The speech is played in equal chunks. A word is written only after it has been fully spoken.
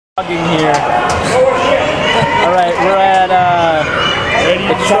Here. All right, we're at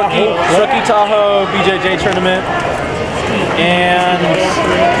the Truckee Tahoe BJJ tournament, and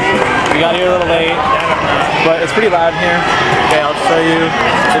we got here a little late, but it's pretty loud in here. Okay, I'll show you.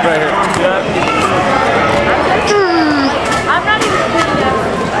 It's right here. I'm not even picking up.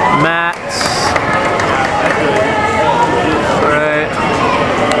 Mats. Right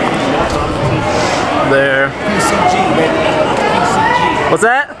there. PCG, baby. PCG. What's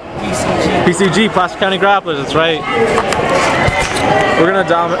that? PCG, Placer County Grapplers, that's right. We're gonna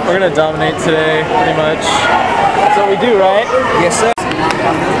dominate today, pretty much. That's what we do, right? Yes, sir.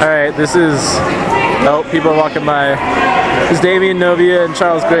 Alright, this is... Oh, people are walking by. This is Damian Novia and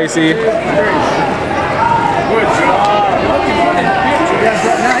Charles Gracie.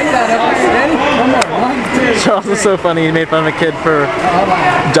 Charles is so funny, he made fun of a kid for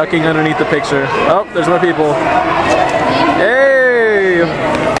ducking underneath the picture. Oh, there's more people. Hey!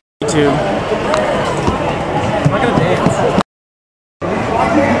 YouTube. I'm not gonna dance.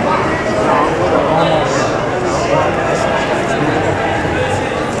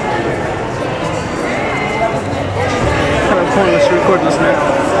 Kind of pointless to record this now.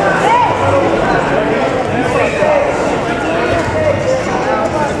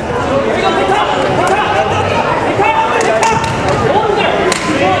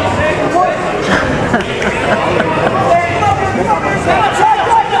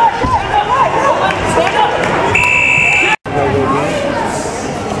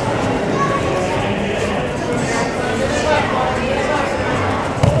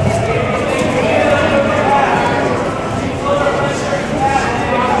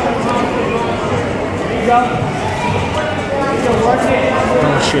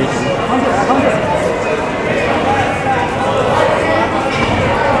 I'm shaking.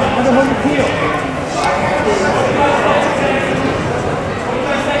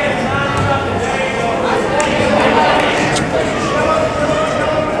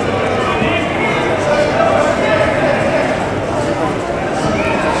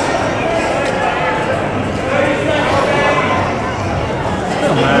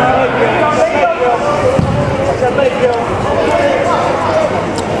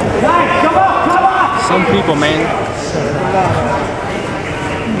 Some people, man.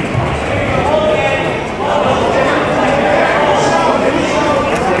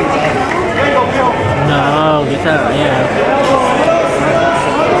 No, get that, yeah.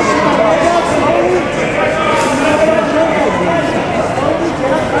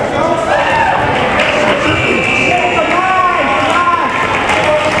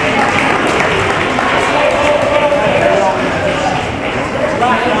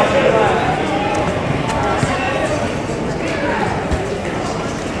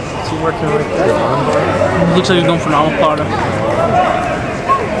 Working right there. Looks like he's going for an avocado.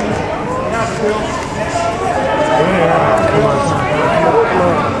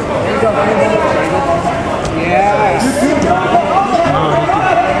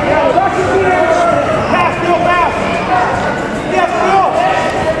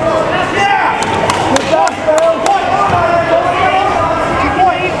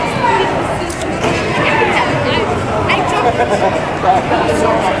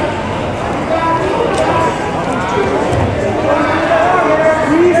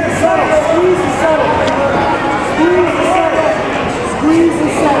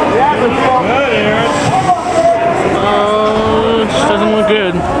 Just doesn't look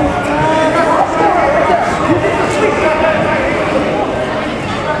good.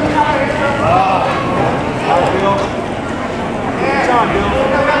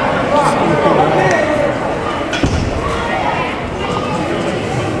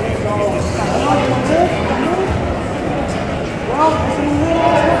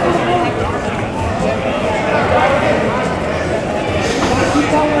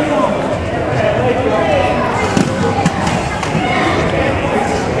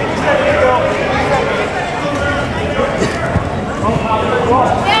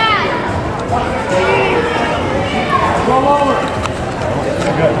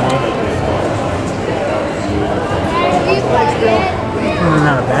 Running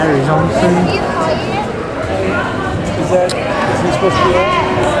out of batteries on this thing. Is he supposed to be there?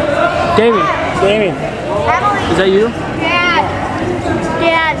 Damien. Is that you?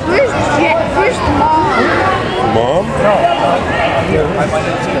 Dad, where's Mom? Mom? No.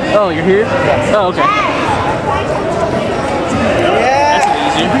 Oh, you're here? Oh, okay. That's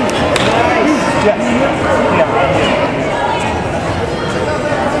easy. Yes.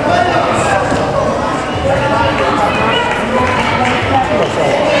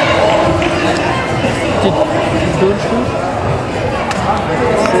 Did you do it?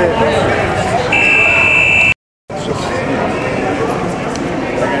 Come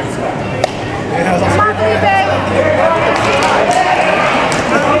on, Felipe.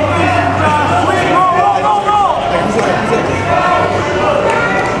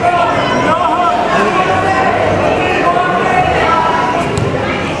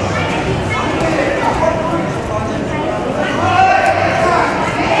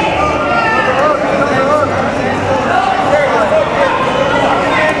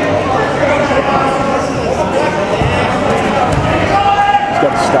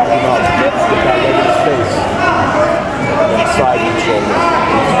 Stack him up. Get that leg in his face. And side control.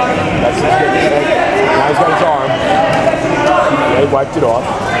 That's his thing. Now he's got his arm. They wiped it off.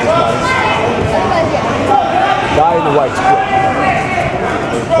 Nice. Guy in the white's quick.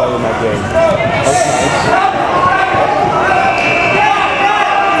 They're playing that game. That's nice.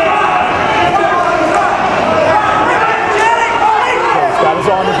 Okay, he's got his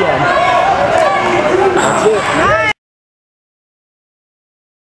arm again. That's it.